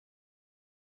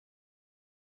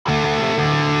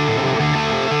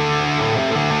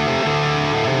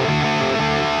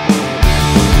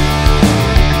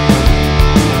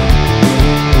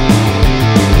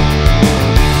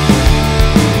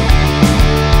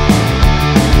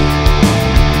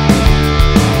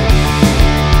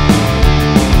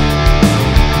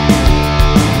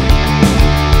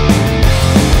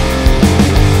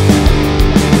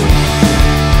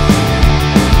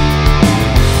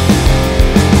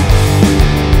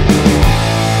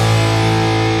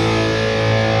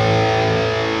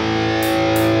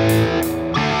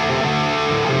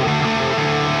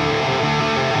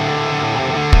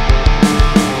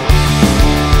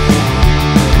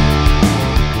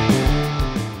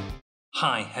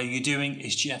Hi, how you doing?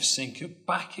 It's Jeff Sinker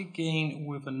back again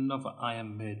with another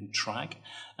Iron Maiden track.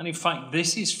 And in fact,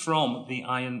 this is from the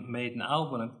Iron Maiden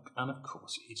album, and of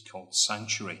course, it's called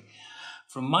Sanctuary.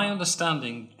 From my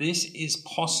understanding, this is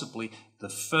possibly the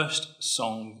first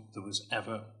song that was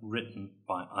ever written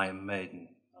by Iron Maiden.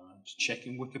 Just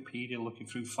checking Wikipedia, looking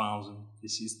through files, and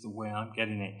this is the way I'm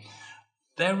getting it.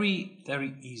 Very,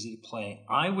 very easy to play.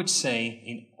 I would say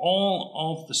in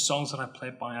all of the songs that I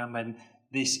played by Iron Maiden,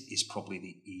 this is probably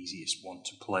the easiest one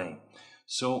to play.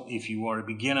 So if you are a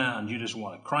beginner and you just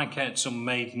want to crank out some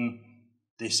Maiden,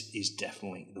 this is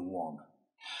definitely the one.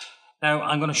 Now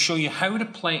I'm going to show you how to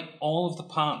play all of the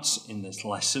parts in this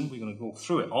lesson. We're going to go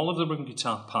through it, all of the rhythm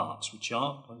guitar parts, which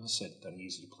are, as I said, very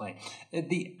easy to play. At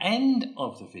the end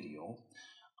of the video,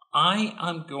 I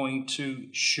am going to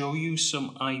show you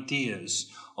some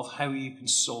ideas of how you can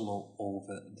solo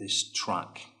over this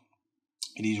track.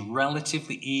 It is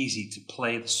relatively easy to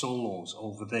play the solos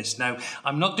over this. Now,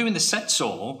 I'm not doing the set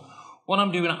solo. What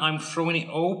I'm doing, I'm throwing it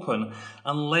open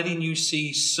and letting you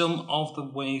see some of the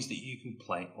ways that you can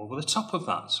play over the top of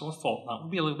that. So I thought that would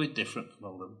be a little bit different and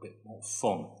a little bit more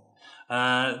fun.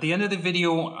 At the end of the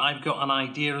video, I've got an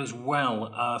idea as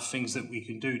well, things that we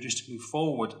can do just to move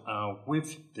forward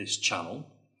with this channel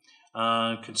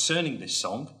concerning this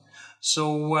song.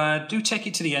 So do take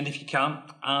it to the end if you can,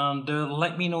 and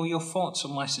let me know your thoughts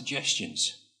on my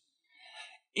suggestions.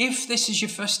 If this is your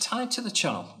first time to the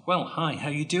channel, well, hi, how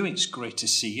you doing? It's great to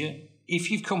see you. If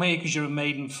you've come here because you're a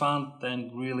Maiden fan, then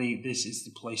really this is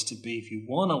the place to be if you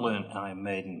want to learn Iron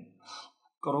Maiden.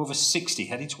 Got over 60,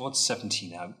 heading towards 70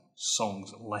 now,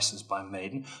 songs, lessons by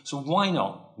Maiden. So why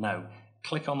not now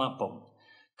click on that button.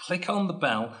 Click on the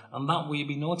bell, and that way you'll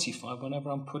be notified whenever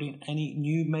I'm putting any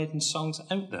new Maiden songs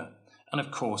out there. And of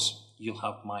course, you'll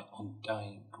have my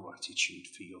undying gratitude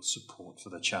for your support for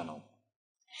the channel.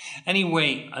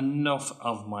 Anyway, enough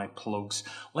of my plugs.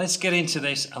 Let's get into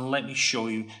this and let me show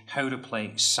you how to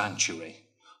play Sanctuary.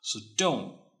 So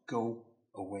don't go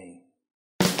away.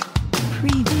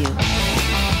 Preview.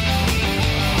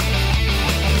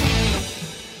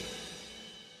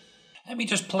 Let me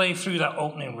just play through that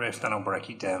opening riff, then I'll break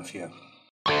it down for you.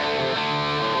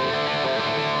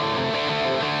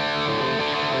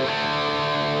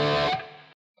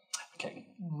 Okay,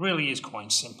 really is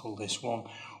quite simple, this one.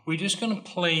 We're just going to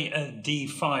play a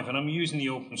D5, and I'm using the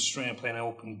open string. I'm playing an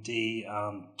open D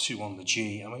and 2 on the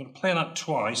G, and we're going to play that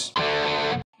twice.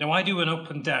 Now I do an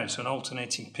up and down, so an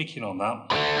alternating picking on that.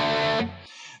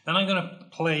 Then I'm going to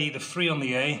play the 3 on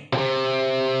the A,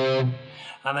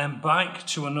 and then back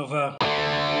to another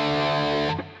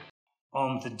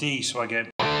on the D, so I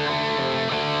get.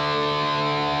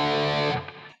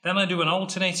 Then I do an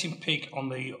alternating pick on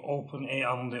the open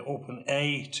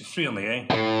A to 3 on the A.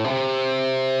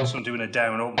 So I'm doing a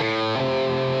down up,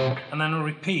 and then a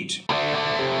repeat.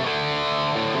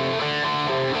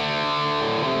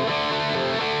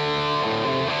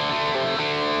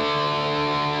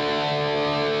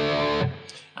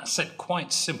 That's it,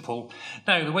 quite simple.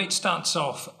 Now, the way it starts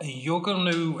off, you're going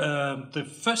to, the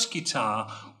first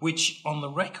guitar, which on the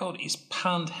record is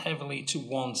panned heavily to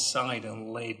one side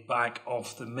and laid back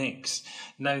off the mix.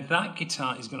 Now, that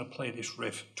guitar is going to play this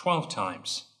riff 12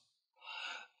 times.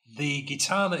 The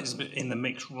guitar that is in the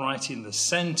mix right in the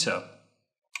center,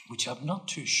 which I'm not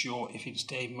too sure if it's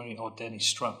Dave Murray or Denis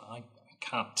Stratton, I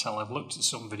can't tell. I've looked at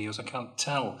some videos, I can't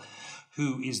tell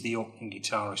who is the opening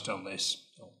guitarist on this.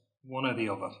 One or the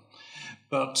other.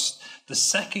 But the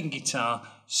second guitar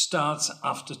starts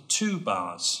after 2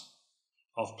 bars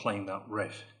of playing that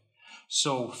riff.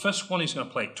 So first one is going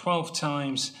to play it 12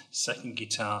 times, second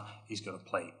guitar is going to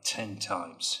play it 10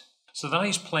 times. So that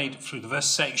is played through the verse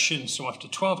section, so after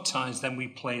 12 times then we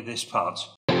play this part.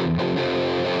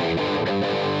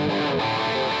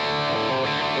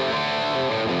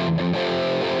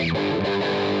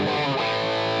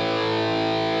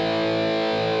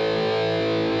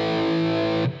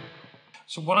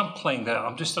 So what I'm playing there,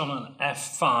 I'm just on an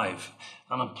F5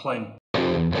 and I'm playing.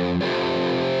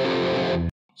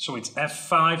 So it's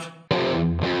F5,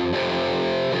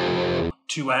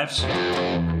 2 Fs,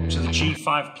 to the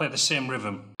G5, play the same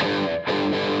rhythm.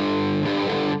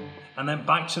 And then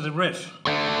back to the riff.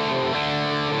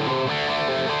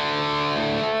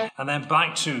 And then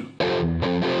back to.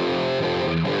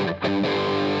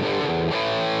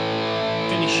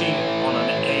 Finishing on an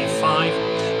A5,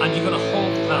 and you're going to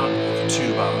hold that.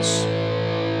 2 bars,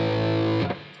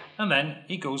 and then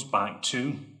it goes back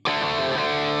to.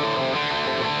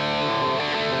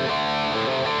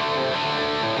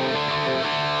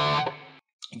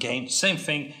 Again, same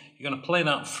thing, you're going to play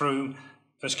that through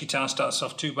First guitar starts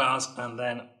off 2 bars, and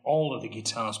then all of the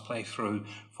guitars play through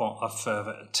for a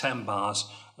further 10 bars.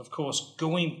 Of course,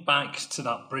 going back to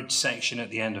that bridge section at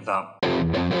the end of that.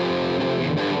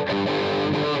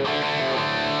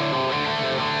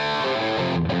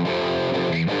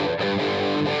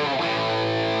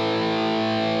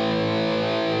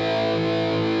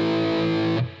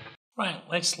 Right,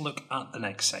 let's look at the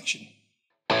next section.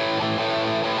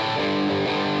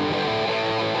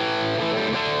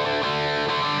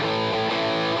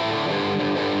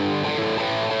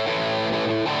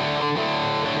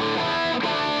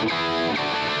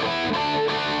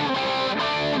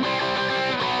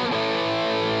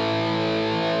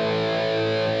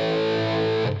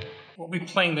 What we're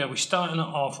playing there, we're starting it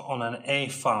off on an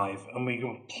A5 and we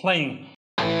go playing.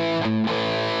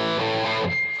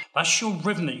 That's your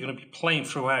rhythm that you're going to be playing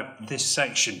throughout this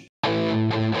section.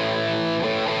 Then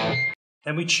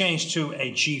we change to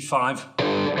a G5.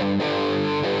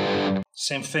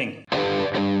 Same thing.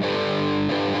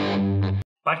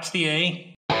 Back to the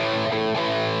A.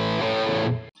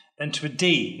 Then to a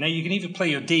D. Now you can either play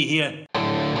your D here, or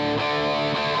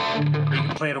you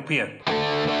can play it up here.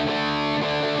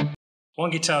 One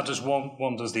guitar does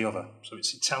one does the other. So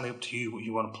it's entirely up to you what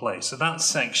you want to play. So that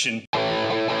section.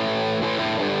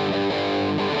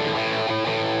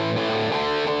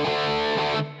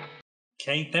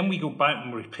 Okay, then we go back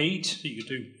and repeat. So you could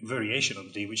do a variation on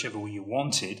the D, whichever way you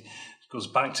wanted. It goes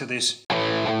back to this.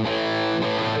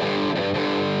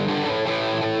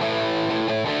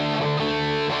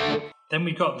 Then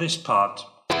we've got this part.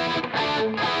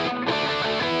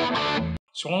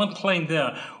 So while I'm playing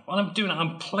there, what I'm doing,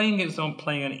 I'm playing it as though I'm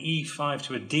playing an E5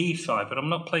 to a D5, but I'm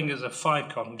not playing it as a 5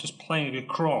 chord, I'm just playing it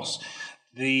across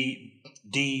the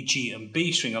D, G and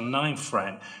B string on 9th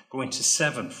fret, going to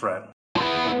 7th fret.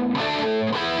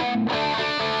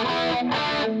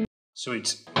 So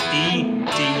it's E,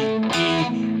 D,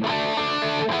 E,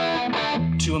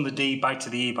 2 on the D, back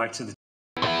to the E, back to the D.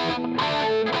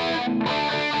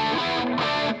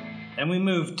 Then we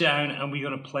move down and we're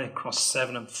going to play across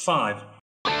 7 and 5.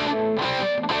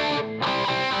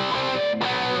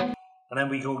 And then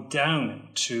we go down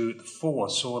to the 4,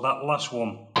 so that last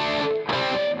one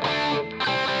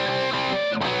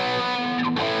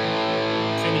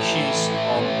finishes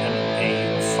on an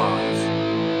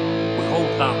A5. We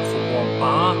hold that for 1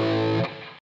 bar,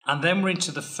 and then we're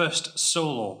into the first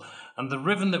solo, and the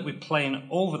rhythm that we're playing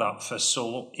over that first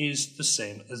solo is the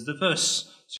same as the verse.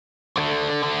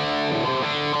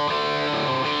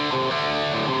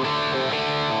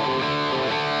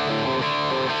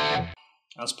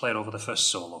 Let's play it over the first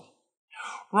solo.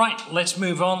 Right, let's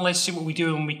move on. Let's see what we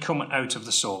do when we come out of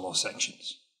the solo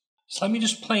sections. So let me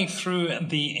just play through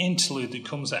the interlude that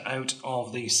comes out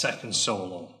of the second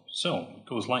solo. So it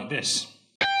goes like this.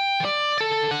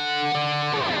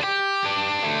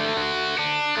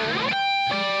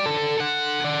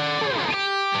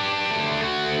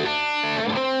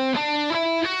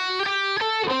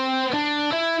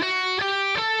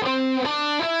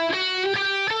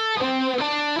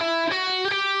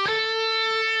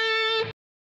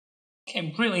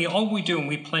 Okay, really all we're doing,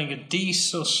 we're playing a D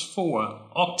sus4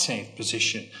 octave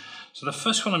position. So the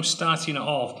first one I'm starting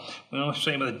off, when I'm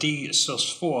playing with a D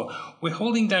sus4, we're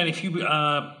holding down, if you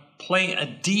play a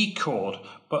D chord,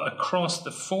 but across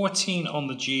the 14 on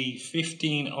the G,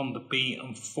 15 on the B,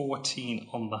 and 14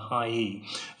 on the high E,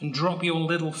 and drop your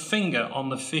little finger on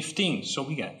the 15, so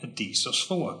we get a D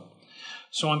sus4.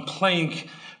 So I'm playing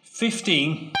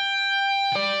 15,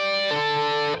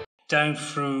 down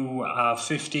through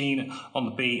 15 on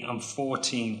the B and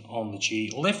 14 on the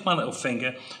G. Lift my little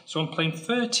finger, so I'm playing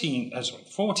 14,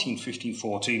 15,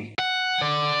 14.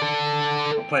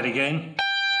 Play it again.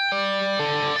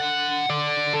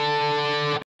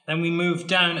 Then we move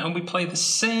down and we play the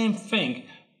same thing,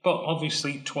 but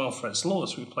obviously 12 frets lower,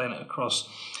 so we're playing it across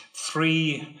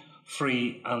 3,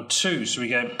 3 and 2. So we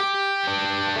go, lift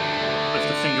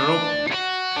the finger up,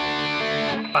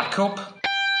 back up,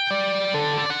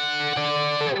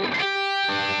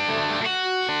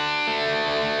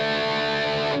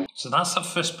 so that's the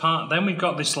first part. Then we've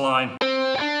got this line,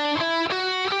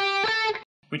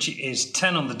 which is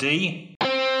 10 on the D,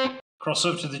 cross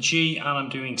over to the G, and I'm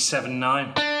doing 7,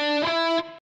 9.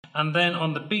 And then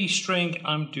on the B string,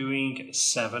 I'm doing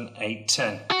 7, 8,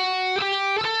 10.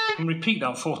 And repeat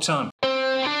that 4 times.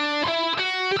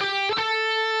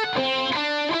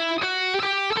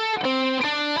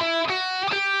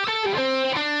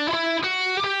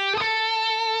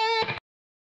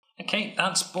 Okay,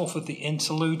 that's both of the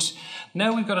interludes.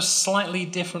 Now we've got a slightly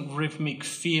different rhythmic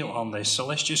feel on this, so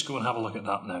let's just go and have a look at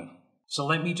that now. So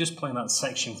let me just play that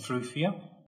section through for you.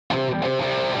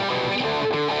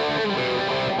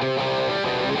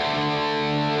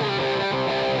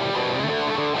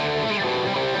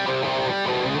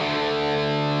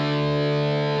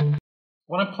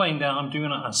 what I'm playing down, I'm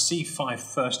doing it as C5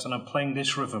 first, and I'm playing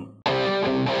this rhythm.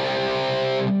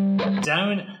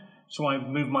 Down, so I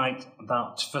move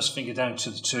that first finger down to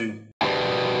the 2.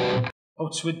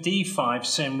 Up to a D5,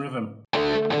 same rhythm.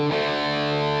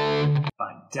 Back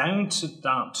down to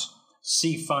that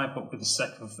C5, but with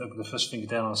the first finger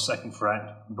down on the 2nd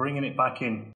fret, bringing it back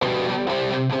in.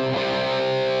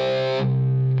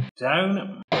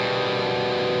 Down,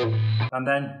 and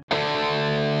then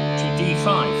to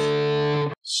D5.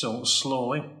 So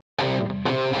slowly.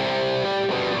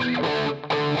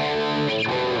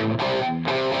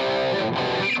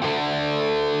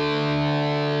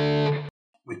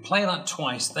 We play that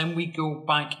twice, then we go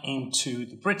back into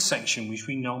the bridge section, which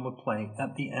we normally play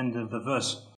at the end of the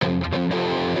verse.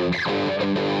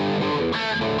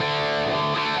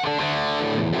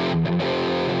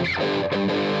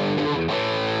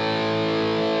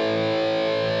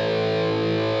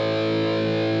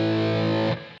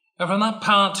 Now from that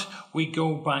part, we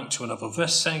go back to another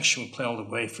verse section, we play all the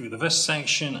way through the verse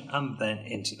section and then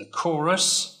into the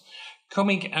chorus.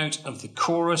 Coming out of the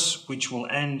chorus, which will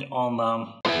end on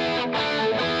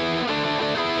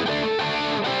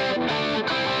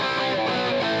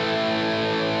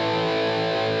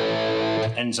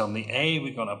ends on the A,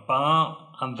 we've got a bar,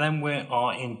 and then we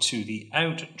are into the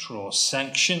outro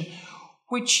section,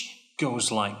 which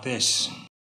goes like this.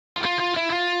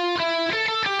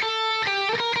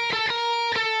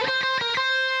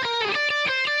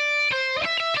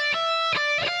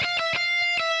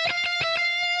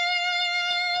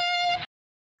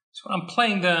 So I'm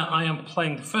playing there, I am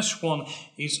playing, the first one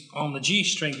is on the G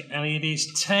string, and it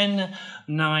is 10,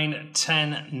 9,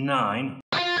 10, 9.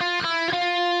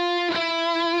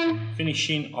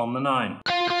 Finishing on the 9.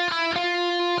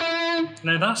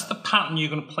 Now that's the pattern you're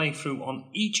going to play through on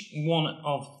each one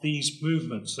of these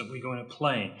movements that we're going to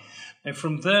play. Now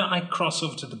from there I cross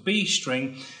over to the B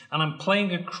string and I'm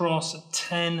playing across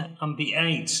 10 and the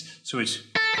 8. So it's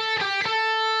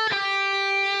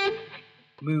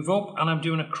move up and I'm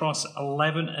doing across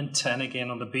 11 and 10 again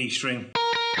on the B string.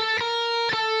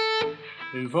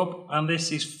 Move up and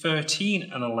this is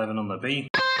 13 and 11 on the B.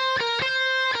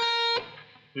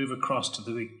 Move across to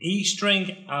the E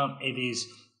string and it is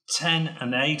 10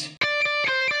 and 8.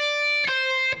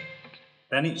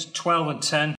 Then it's 12 and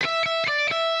 10.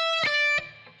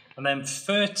 And then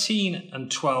 13 and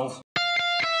 12.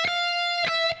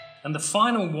 And the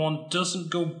final one doesn't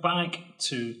go back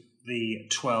to the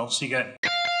 12, so you get...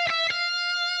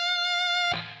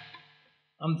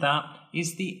 And that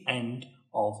is the end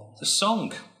of the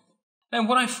song. Now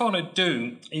what I thought I'd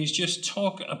do is just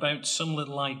talk about some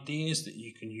little ideas that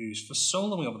you can use for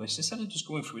soloing over this. Instead of just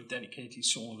going through a dedicated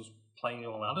solo, just playing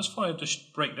all that, I just thought I'd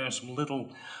just break down some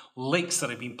little licks that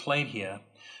have been played here.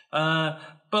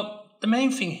 But the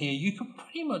main thing here, you can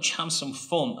pretty much have some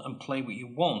fun and play what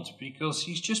you want, because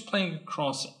he's just playing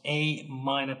across A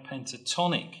minor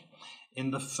pentatonic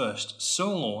in the first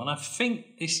solo, and I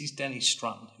think this is Denis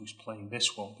Stratton who's playing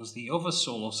this one, because the other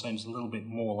solo sounds a little bit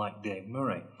more like Dave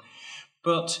Murray.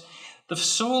 But the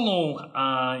solo,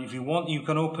 if you want, you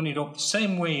can open it up the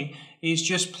same way. Is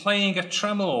just playing a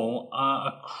tremolo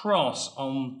across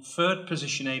on 3rd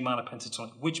position A minor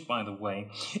pentatonic, which, by the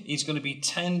way, is going to be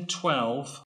 10,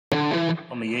 12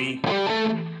 on the E,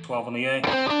 12 on the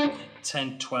A,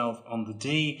 10, 12 on the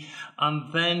D,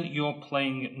 and then you're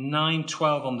playing 9,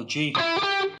 12 on the G,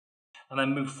 and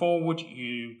then move forward,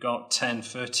 you've got 10,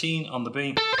 13 on the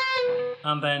B,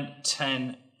 and then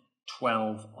 10,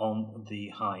 12 on the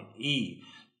high E.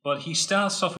 But he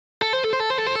starts off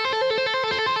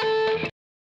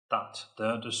that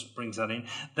there, just brings that in.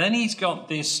 Then he's got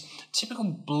this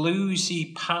typical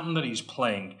bluesy pattern that he's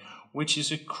playing, which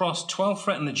is across 12th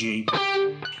fret on the G,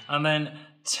 and then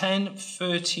 10,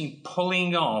 13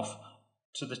 pulling off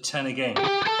to the 10 again.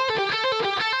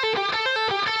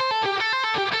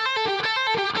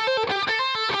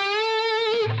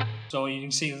 So you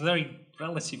can see a very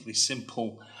relatively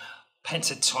simple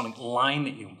pentatonic line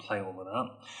that you can play over that.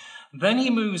 Then he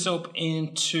moves up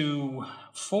into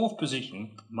 4th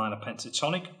position minor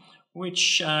pentatonic,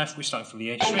 which if we start from the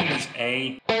A string is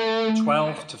A,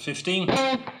 12 to 15,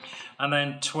 and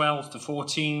then 12 to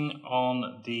 14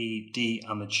 on the D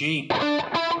and the G.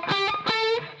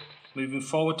 Moving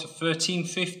forward to 13,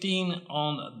 15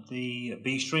 on the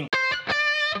B string,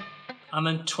 and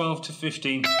then 12 to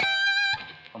 15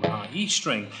 on the high E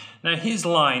string. Now his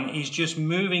line is just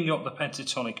moving up the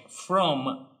pentatonic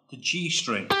from the G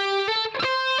string.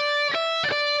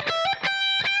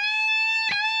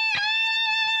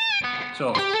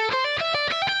 So,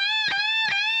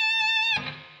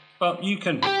 but you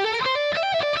can,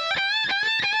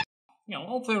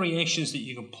 all variations that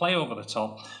you can play over the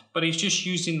top, but he's just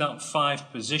using that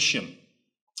 5th position.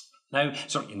 Now,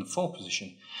 sorry, in the 4th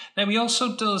position. Now, he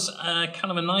also does kind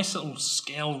of a nice little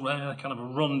scale, kind of a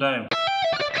rundown.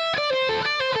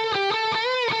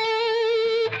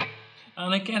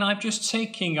 And again, I'm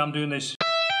doing this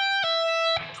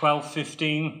 12,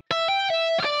 15,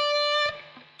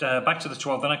 back to the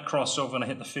 12, then I cross over and I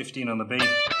hit the 15 on the B,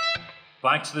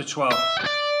 back to the 12,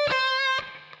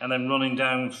 and then running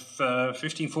down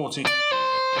 15, 14,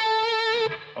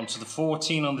 onto the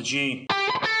 14 on the G.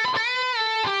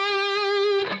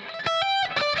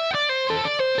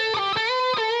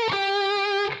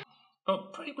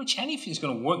 But pretty much anything's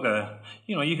going to work there.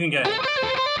 You know, you can get,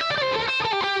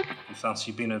 if you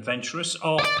fancy being adventurous,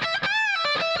 or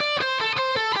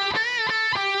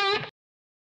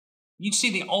you see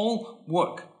they all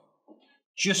work,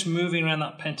 just moving around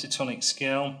that pentatonic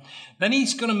scale. Then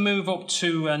he's going to move up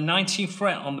to 19th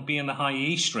fret on the B and the high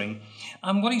E string.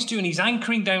 And what he's doing, he's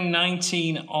anchoring down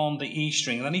 19 on the E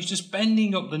string, and then he's just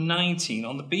bending up the 19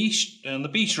 on the B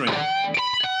string.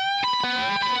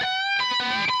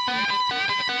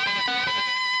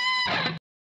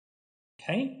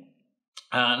 Okay,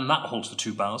 and that holds for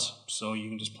 2 bars, so you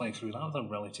can just play through that. That's a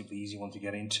relatively easy one to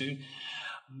get into.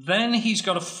 Then he's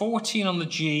got a 14 on the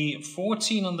G,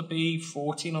 14 on the B,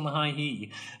 14 on the high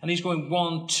E, and he's going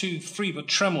 1, 2, 3, but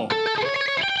tremolo.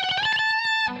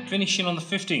 Finishing on the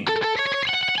 15.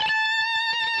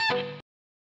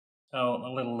 So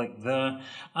a little lick there.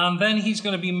 And then he's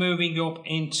going to be moving up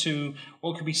into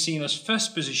what could be seen as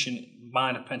 1st position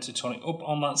minor pentatonic, up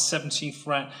on that 17th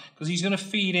fret, because he's going to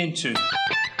feed into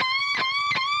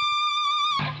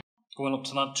going up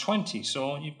to that 20.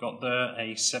 So you've got there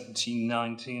a 17,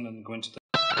 19, and going to the,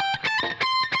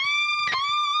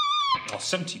 or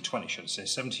 17, 20, should I say,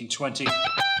 17, 20,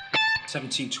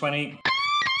 17, 20.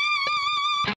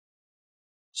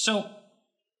 So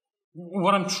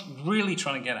what I'm really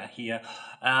trying to get at here,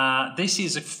 this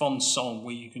is a fun song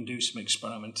where you can do some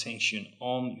experimentation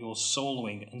on your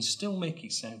soloing and still make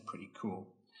it sound pretty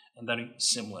cool and very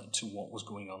similar to what was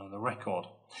going on in the record.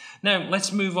 Now,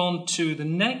 let's move on to the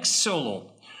next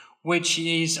solo, which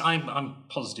is, I'm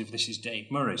positive this is Dave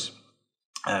Murray's.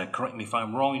 Correct me if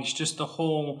I'm wrong, it's just the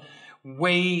whole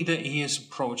way that he is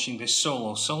approaching this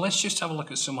solo. So let's just have a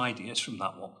look at some ideas from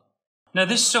that one. Now,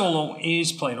 this solo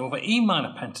is played over E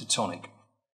minor pentatonic,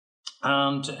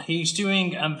 and he's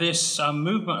doing this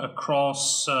movement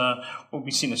across what will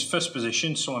be seen as 1st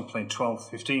position. So I'm playing 12,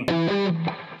 15,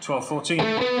 12,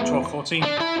 14, 12, 14,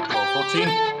 12, 14,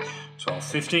 12,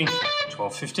 15,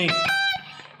 12, 15.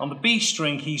 On the B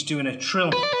string, he's doing a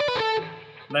trill,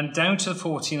 then down to the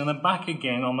 14, and then back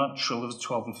again on that trill of the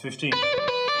 12 and 15.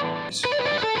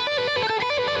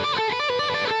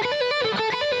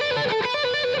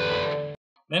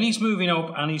 Then he's moving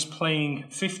up and he's playing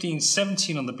 15,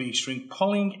 17 on the B string,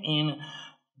 pulling in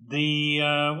the,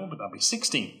 what would that be,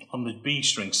 16 on the B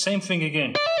string. Same thing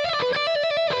again.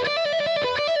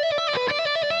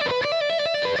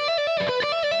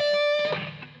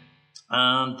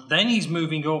 And then he's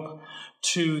moving up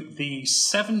to the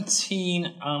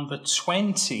 17 and the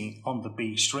 20 on the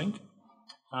B string.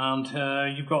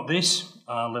 And you've got this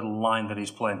little line that he's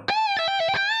playing.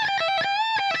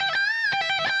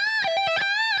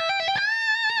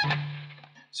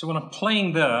 So when I'm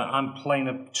playing there, I'm playing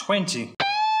a 20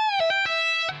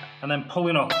 and then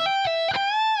pulling up.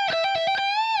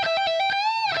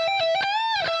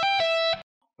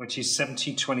 Which is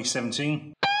 17, 20,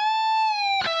 17.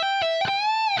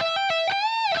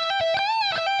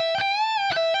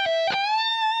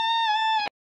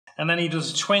 And then he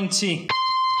does 20.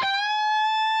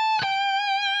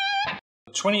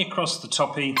 20 across the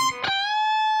top E.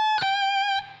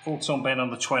 Full tone bend on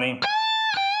the 20.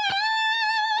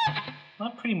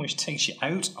 That pretty much takes you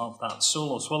out of that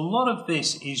solo. So a lot of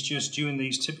this is just doing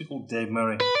these typical Dave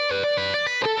Murray.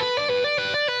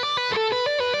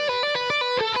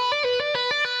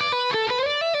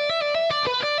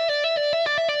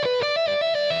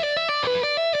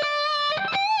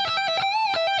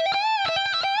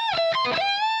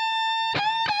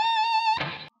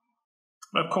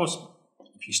 But of course,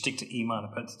 if you stick to E minor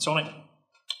pentatonic,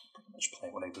 just play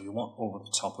whatever you want over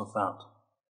the top of that.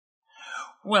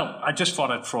 Well, I just thought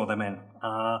I'd throw them in.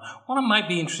 What I might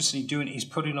be interested in doing is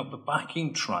putting up the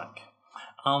backing track.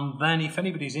 And then if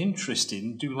anybody's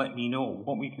interested, do let me know.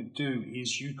 What we could do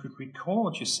is you could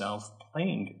record yourself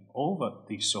playing over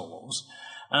these solos.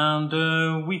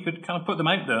 And we could kind of put them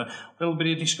out there, a little bit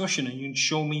of discussion, and you can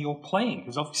show me your playing.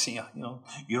 Because obviously, you know,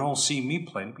 you're all seeing me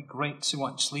play. It'd be great to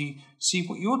actually see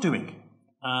what you're doing.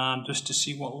 And just to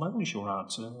see what levels you're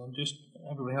at. And just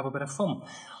everybody have a bit of fun.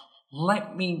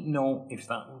 let me know if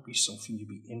that would be something you'd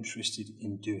be interested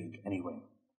in doing anyway.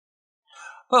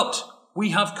 But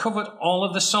we have covered all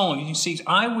of the songs. You can see,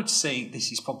 I would say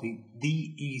this is probably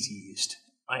the easiest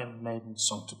Iron Maiden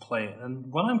song to play.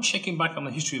 And when I'm checking back on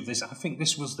the history of this, I think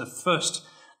this was the first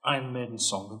Iron Maiden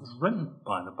song that was written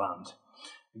by the band.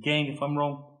 Again, if I'm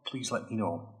wrong, please let me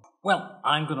know. Well,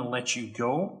 I'm going to let you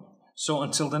go. So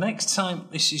until the next time,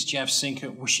 this is Jeff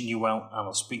Sinker wishing you well, and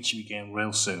I'll speak to you again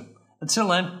real soon. Until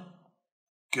then,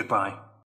 goodbye.